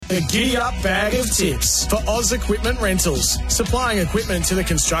The Giddy Up Bag of Tips for Oz Equipment Rentals. Supplying equipment to the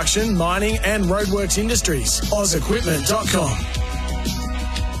construction, mining and roadworks industries.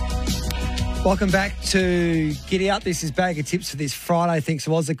 OzEquipment.com. Welcome back to Giddy Up. This is Bag of Tips for this Friday. Thanks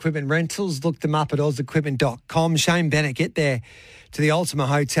to Oz Equipment Rentals. Look them up at OzEquipment.com. Shane Bennett, get there to the Ultima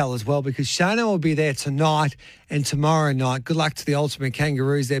Hotel as well, because Shana will be there tonight and tomorrow night. Good luck to the Ultima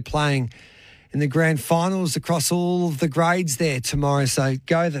Kangaroos. They're playing in the grand finals across all of the grades there tomorrow. So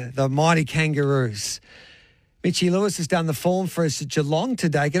go the mighty Kangaroos. Mitchy Lewis has done the form for us at Geelong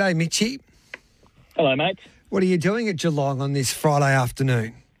today. G'day, Mitchy. Hello, mate. What are you doing at Geelong on this Friday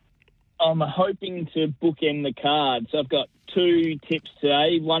afternoon? I'm hoping to bookend the card. So I've got two tips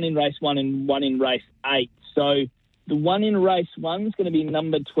today, one in race 1 and one in race 8. So the one in race 1 is going to be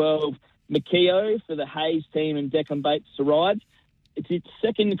number 12, Makio, for the Hayes team and Declan Bates to ride. It's its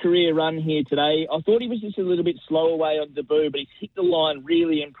second career run here today. I thought he was just a little bit slow away on debut, but he's hit the line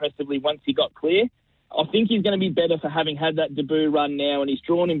really impressively once he got clear. I think he's going to be better for having had that debut run now, and he's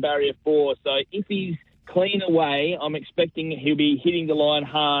drawn in barrier 4. So if he's clean away, I'm expecting he'll be hitting the line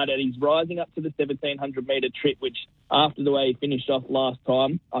hard, and he's rising up to the 1,700-metre trip, which, after the way he finished off last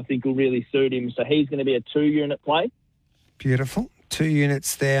time, I think will really suit him. So he's going to be a 2-unit play. Beautiful. 2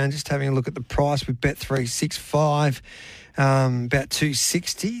 units there. And just having a look at the price with Bet365, about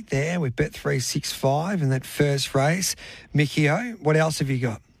 260 there with Bet365 in that first race. Mikio, what else have you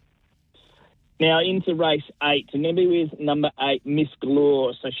got? Now into race 8, and then be with number 8, Miss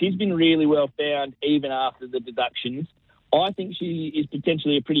Galore. So she's been really well found even after the deductions. I think she is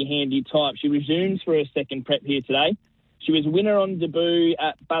potentially a pretty handy type. She resumes for her second prep here today. She was winner on debut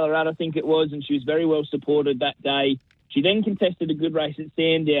at Ballarat, I think it was, and she was very well supported that day. She then contested a good race at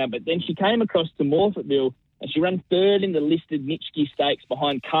Sandown, but then she came across to Morphettville and she ran third in the listed Nitschke Stakes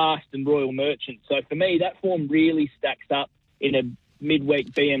behind Cast and Royal Merchant. So for me, that form really stacks up in a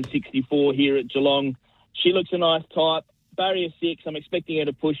midweek BM64 here at Geelong. She looks a nice type. Barrier 6, I'm expecting her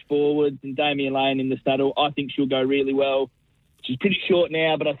to push forwards, and Damien Lane in the saddle. I think she'll go really well. She's pretty short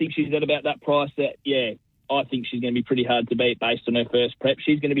now, but I think she's at about that price that, I think she's going to be pretty hard to beat based on her first prep.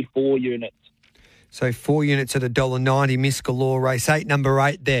 She's going to be 4 units. So 4 units at $1.90, Miss Galore, race 8, number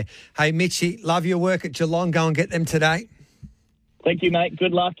 8 there. Hey, Mitchy, love your work at Geelong. Go and get them today. Thank you, mate.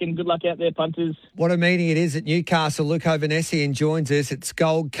 Good luck, and good luck out there, punters. What a meeting it is at Newcastle. Luke Ovanessian joins us. It's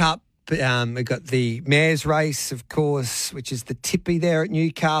Gold Cup. We've got the Mares race, of course, which is the Tippy there at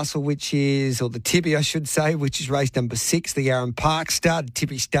Newcastle, or the Tippy, I should say, which is race number 6, the Aaron Park Star, the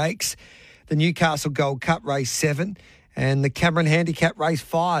Tippy Stakes, the Newcastle Gold Cup race 7, and the Cameron Handicap race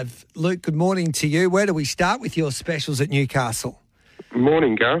 5. Luke, good morning to you. Where do we start with your specials at Newcastle?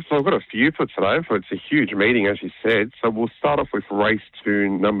 Morning, Gareth. So I've got a few for today, for it's a huge meeting, as you said. So we'll start off with race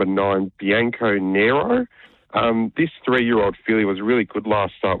 2, number 9, Bianco Nero. This 3-year-old filly was really good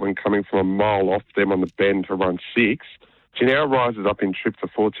last start when coming from a mile off them on the bend to run 6. She now rises up in trip to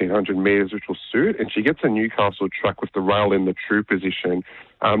 1,400 metres, which will suit, and she gets a Newcastle track with the rail in the true position.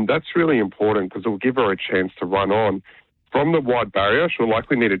 That's really important because it will give her a chance to run on. From the wide barrier, she'll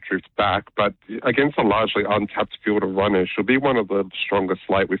likely need to drift back, but against a largely untapped field of runners, she'll be one of the strongest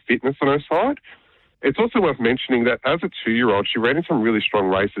late with fitness on her side. It's also worth mentioning that as a 2-year-old, she ran in some really strong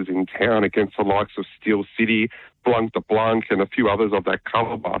races in town against the likes of Steel City, Blanc de Blanc, and a few others of that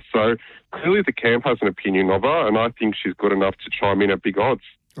calibre. So clearly the camp has an opinion of her, and I think she's good enough to chime in at big odds.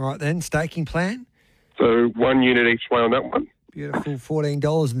 All right then, staking plan? So 1 unit each way on that one. Beautiful,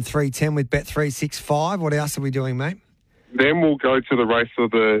 $14 and $3.10 with Bet365. What else are we doing, mate? Then we'll go to the race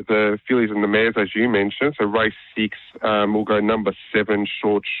of the fillies and the mares, as you mentioned. So race 6, we'll go number 7,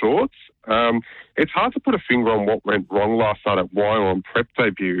 Short Shorts. It's hard to put a finger on what went wrong last start at Wyong on prep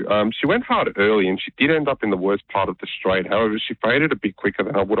debut. She went hard early and she did end up in the worst part of the straight. However, she faded a bit quicker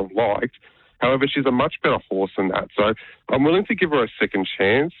than I would have liked. However, she's a much better horse than that. So I'm willing to give her a second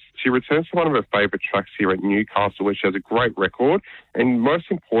chance. She returns to one of her favourite tracks here at Newcastle, where she has a great record. And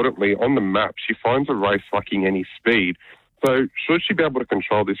most importantly, on the map, she finds a race lacking any speed. So should she be able to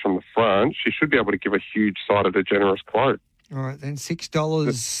control this from the front, she should be able to give a huge side at a generous quote. All right, then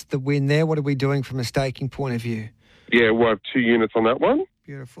 $6 the win there. What are we doing from a staking point of view? Yeah, we'll have 2 units on that one.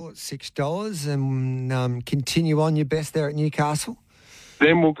 Beautiful, it's $6. And continue on your best there at Newcastle.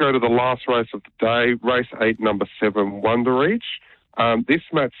 Then we'll go to the last race of the day, race 8, number 7, Wonder Reach. This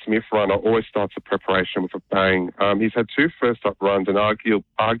Matt Smith runner always starts the preparation with a bang. He's had 2 first-up runs and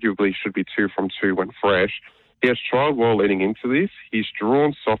arguably should be 2 from 2 when fresh. He has trialled well leading into this. He's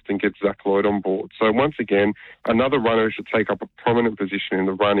drawn soft and gets Zach Lloyd on board. So once again, another runner who should take up a prominent position in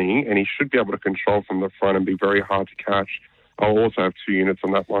the running, and he should be able to control from the front and be very hard to catch. I'll also have 2 units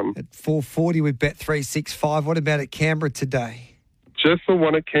on that one. At $4.40 with Bet365. What about at Canberra today? Just the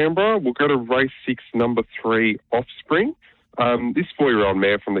one at Canberra. We'll go to race 6, number 3, Offspring. This 4-year-old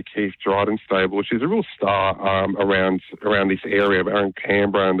mare from the Keith Dryden stable, she's a real star around this area, around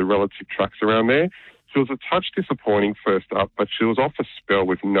Canberra and the relative tracks around there. She was a touch disappointing first up, but she was off a spell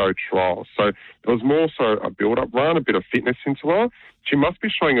with no trial. So it was more so a build-up run, a bit of fitness into her. She must be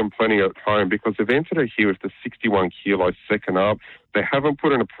showing them plenty at home because they've entered her here with the 61 kilos second up. They haven't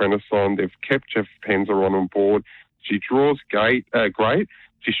put an apprentice on. They've kept Jeff Penzer on board. She draws great.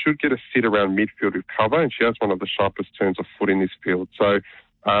 She should get a sit around midfield with cover, and she has one of the sharpest turns of foot in this field. So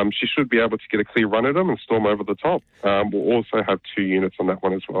she should be able to get a clear run at them and storm over the top. We'll also have 2 units on that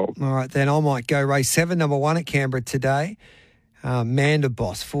one as well. All right, then I might go race 7, number 1 at Canberra today.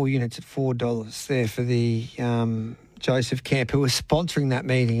 Mandaboss, 4 units at $4 there for the Joseph Camp, who was sponsoring that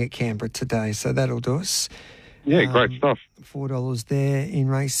meeting at Canberra today. So that'll do us. Yeah, great stuff. $4 there in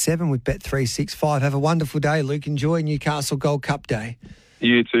race 7 with Bet365. Have a wonderful day, Luke. Enjoy Newcastle Gold Cup Day.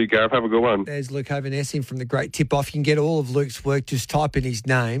 You too, Gareth. Have a good one. There's Luke Hovannessian from the Great Tip Off. You can get all of Luke's work. Just type in his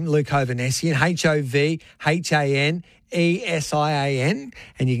name, Luke Hovannessian, HOVHANESIAN,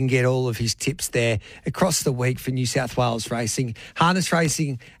 and you can get all of his tips there across the week for New South Wales racing. Harness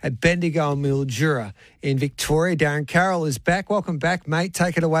racing at Bendigo and Mildura in Victoria. Darren Carroll is back. Welcome back, mate.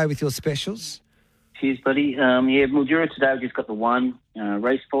 Take it away with your specials. Cheers, buddy. Mildura today, we've just got the 1.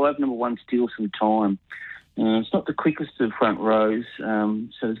 Race 5, number 1, Steal Some Time. It's not the quickest of front rows, so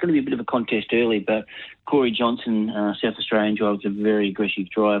there's going to be a bit of a contest early, but Corey Johnson, South Australian driver, is a very aggressive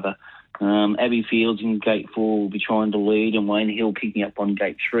driver. Abbey Fields in gate 4 will be trying to lead, and Wayne Hill picking up on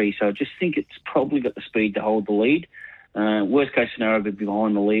gate 3, so I just think it's probably got the speed to hold the lead. Worst case scenario would be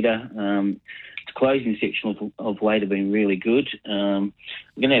behind the leader. The closing section of late have been really good. We're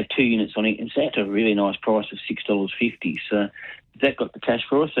going to have 2 units on it. It's at a really nice price of $6.50. So if that got the cash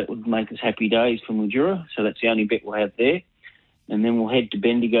for us, that would make us happy days for Mildura. So that's the only bet we'll have there. And then we'll head to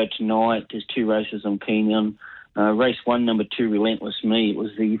Bendigo tonight. There's 2 races I'm keen on. Race 1, number 2, Relentless Me. It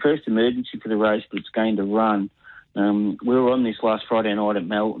was the first emergency for the race, but it's going to run. We were on this last Friday night at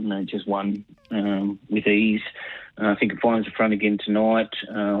Melton and it just won with ease. I think it finds the front again tonight.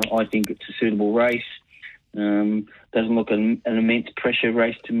 I think it's a suitable race. Doesn't look an immense pressure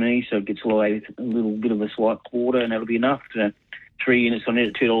race to me, so it gets away with a little bit of a slight quarter, and that'll be enough. 3 units on it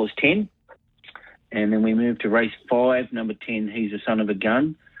at $2.10. And then we move to race 5, number 10, He's a Son of a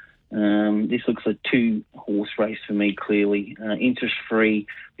Gun. This looks a 2-horse race for me, clearly. Interest Free,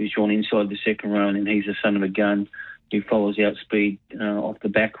 who's drawn inside the second row, and He's a Son of a Gun, who follows Outspeed off the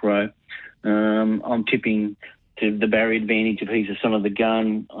back row. I'm tipping to the barrier advantage of He's a Son of the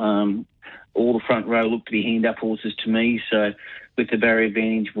Gun. All the front row look to be hand-up horses to me, so with the barrier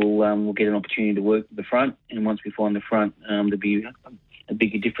advantage, we'll get an opportunity to work with the front, and once we find the front, there'll be a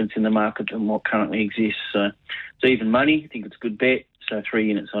bigger difference in the market than what currently exists. So it's even money. I think it's a good bet. So 3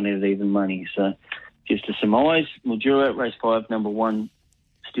 units on it at even money. So just to surmise, Mildura, race 5, number 1,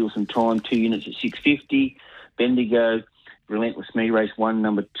 Steal Some Time, 2 units at $6.50. Bendigo, Relentless Me, race 1,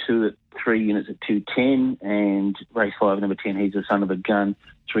 number 2 at 3 units at $2.10. And race 5, number 10, He's a Son of a Gun,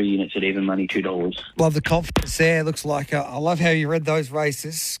 3 units at even money, $2. Love the confidence there. Looks like I love how you read those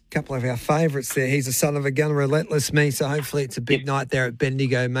races. A couple of our favourites there. He's a Son of a Gun, Relentless Me. So hopefully it's a big night there at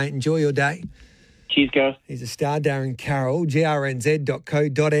Bendigo, mate. Enjoy your day. Cheers, Gareth. He's a star, Darren Carroll,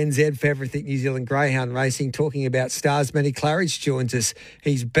 grnz.co.nz for everything New Zealand Greyhound Racing. Talking about stars, Matty Claridge joins us.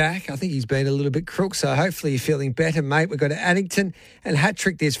 He's back. I think he's been a little bit crook, so hopefully you're feeling better, mate. We've got Addington and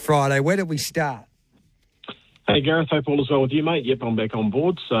Hat-Trick this Friday. Where did we start? Hey, Gareth, hope all is well with you, mate. Yep, I'm back on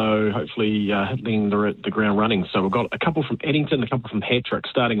board, so hopefully hitting the ground running. So we've got a couple from Addington, a couple from Hat-Trick.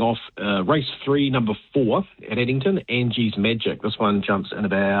 Starting off, race 3, number 4 at Addington, Angie's Magic. This one jumps in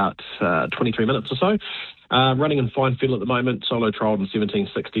about 23 minutes or so. Running in fine field at the moment. Solo trialled in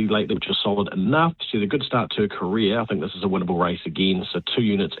 1760 lately, which is solid enough. She's had a good start to her career. I think this is a winnable race again. So 2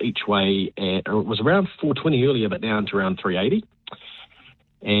 units each way. It was around 420 earlier, but now into around 380.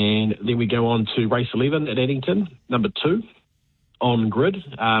 And then we go on to race 11 at Addington, number 2, On Grid.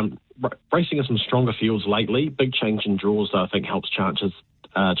 Racing in some stronger fields lately. Big change in draws, though, I think helps chances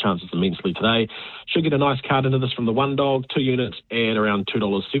immensely today. Should get a nice card into this from the One Dog, 2 units at around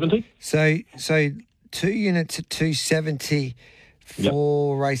 $2.70. So 2 units at $2.70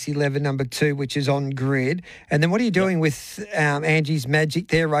 for race 11, number 2, which is On Grid. And then what are you doing with Angie's Magic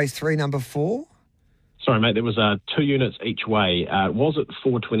there, race 3, number 4? Sorry, mate, there was 2 units each way. It was at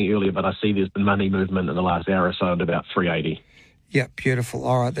 420 earlier, but I see there's been money movement in the last hour or so at about 380. Yeah, beautiful.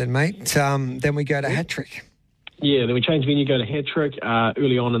 All right then, mate. Then we go to Hat-Trick. Yeah, then we change venue, go to Hattrick.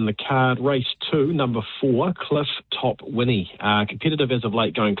 Early on in the card, race 2, number 4, Cliff Top Winnie. Competitive as of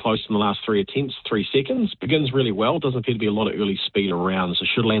late, going close in the last 3 attempts, 3 seconds. Begins really well, doesn't appear to be a lot of early speed around, so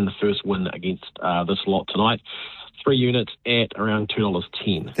should land the first win against this lot tonight. 3 units at around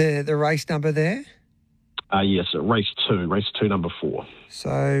 $2.10. The race number there? Yes, race 2, number 4.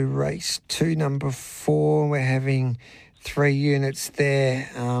 So race 2, number 4, we're having 3 units there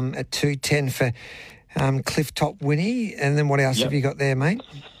at $2.10 for Cliff Top Winnie. And then what else have you got there, mate?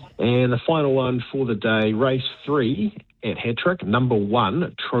 And the final one for the day, race 3 at Hattrick, number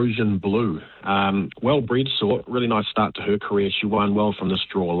 1, Trojan Blue. Well-bred sort, really nice start to her career. She won well from this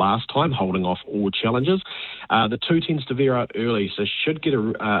draw last time, holding off all challenges. The 2 tends to veer out early, so should get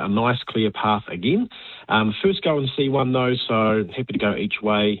a nice clear path again. First go in C1 though, so happy to go each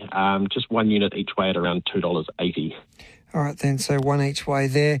way. Just 1 unit each way at around $2.80. All right then, so 1 each way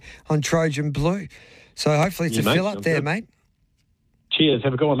there on Trojan Blue. So hopefully it's a fill up there, mate. Cheers.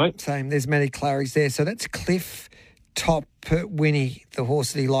 Have a good one, mate. Same. There's Matty Clary's there. So that's Cliff Top Winnie, the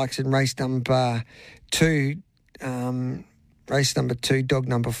horse that he likes in race number 2. Race number 2, dog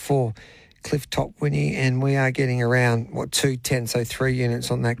number 4, Cliff Top Winnie. And we are getting around, $2.10, so 3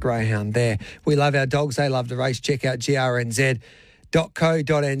 units on that greyhound there. We love our dogs. They love the race. Check out grnz.co.nz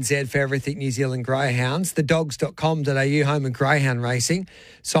for everything New Zealand greyhounds. Thedogs.com.au, home of greyhound racing.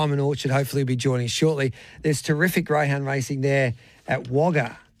 Simon Orchard hopefully will be joining shortly. There's terrific greyhound racing there at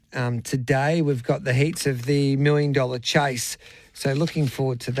Wagga. Today we've got the heats of the $1 Million Chase. So looking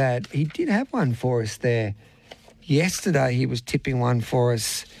forward to that. He did have one for us there. Yesterday he was tipping one for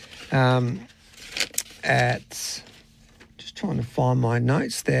us at, just trying to find my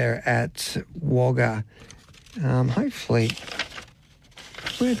notes there, at Wagga. Hopefully,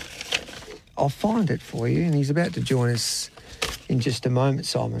 I'll find it for you. And he's about to join us in just a moment,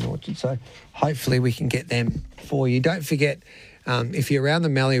 Simon Orchard. So hopefully we can get them for you. Don't forget, if you're around the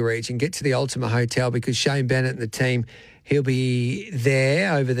Mallee region, get to the Ultima Hotel because Shane Bennett and the team, he'll be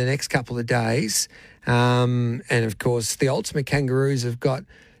there over the next couple of days. And, of course, the Ultima Kangaroos have got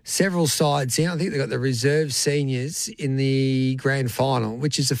several sides in. I think they've got the reserve seniors in the grand final,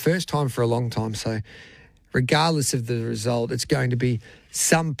 which is the first time for a long time. So regardless of the result, it's going to be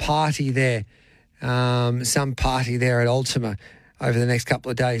some party there at Ultima over the next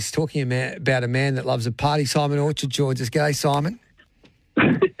couple of days. Talking about a man that loves a party, Simon Orchard joins us. G'day, Simon.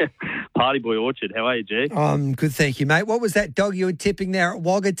 Party boy Orchard. How are you, G? Good, thank you, mate. What was that dog you were tipping there at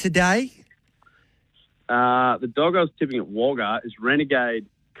Wagga today? The dog I was tipping at Wagga is Renegade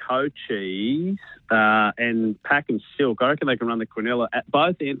Coaches and Pack and Silk. I reckon they can run the Quinella.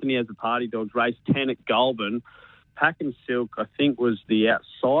 Both Anthony as a party dogs, race 10 at Goulburn. Pack and Silk, I think, was the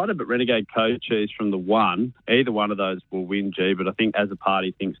outsider, but Renegade Coaches from the 1. Either one of those will win, G, but I think as a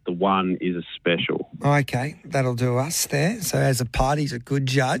party thinks the 1 is a special. Okay, that'll do us there. So as a party's a good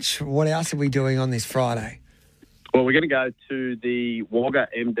judge. What else are we doing on this Friday? Well, we're going to go to the Wagga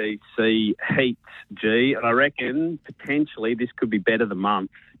MDC Heats, G, and I reckon potentially this could be better the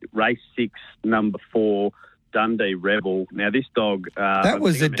month. Race 6, number 4, Dundee Rebel. Now, this dog... that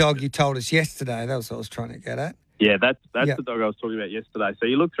was the dog you told us yesterday. That was what I was trying to get at. Yeah, that's the dog I was talking about yesterday. So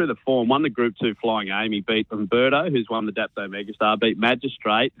you look through the form, won the Group 2 Flying Amy, beat Umberto, who's won the Dapto Megastar, beat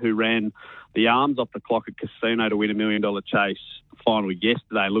Magistrate, who ran the arms off the clock at Casino to win $1 Million Chase final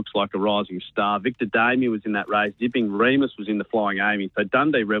yesterday. Looks like a rising star. Victor Damien was in that race. Dipping Remus was in the Flying Amy. So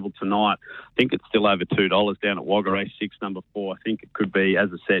Dundee Rebel tonight, I think it's still over $2 down at Wagga, race 6, number 4. I think it could be, as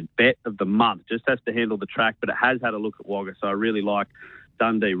I said, bet of the month. Just has to handle the track, but it has had a look at Wagga, so I really like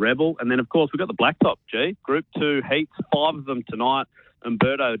Dundee Rebel. And then, of course, we've got the Blacktop, G. Group 2 heats, 5 of them tonight.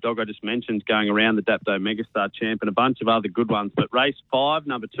 Umberto, the dog I just mentioned, is going around the Dapto Megastar Champ and a bunch of other good ones. But race 5,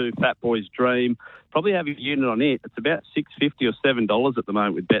 number 2, Fat Boy's Dream, probably have a unit on it. It's about $6.50 or $7 at the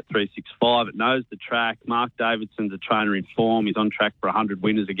moment with Bet365. It knows the track. Mark Davidson's a trainer in form. He's on track for 100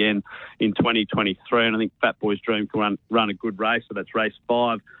 winners again in 2023. And I think Fat Boy's Dream can run a good race. So that's race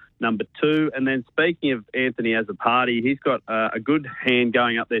 5. Number 2. And then speaking of Anthony as a party, he's got a good hand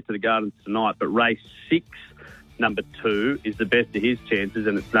going up there to the Gardens tonight. But race 6, number 2, is the best of his chances,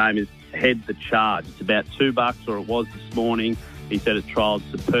 and its name is Head the Charge. It's about $2, or it was this morning. He said it trialled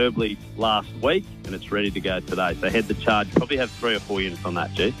superbly last week, and it's ready to go today. So Head the Charge. Probably have 3 or 4 units on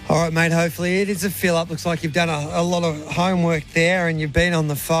that, G. All right, mate, hopefully it is a fill-up. Looks like you've done a lot of homework there, and you've been on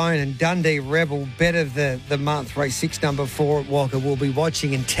the phone. And Dundee Rebel, bet of the month, race 6, number 4 at Wagga. We'll be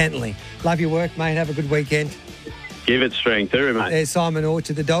watching intently. Love your work, mate. Have a good weekend. Give it strength, mate. There's Simon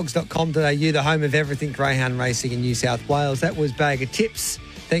Orchard, thedogs.com.au, the home of everything greyhound racing in New South Wales. That was Bag of Tips.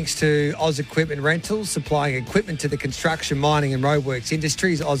 Thanks to Oz Equipment Rentals, supplying equipment to the construction, mining and roadworks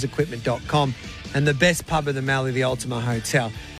industries, ozequipment.com. and the best pub in the Mallee, the Ultima Hotel.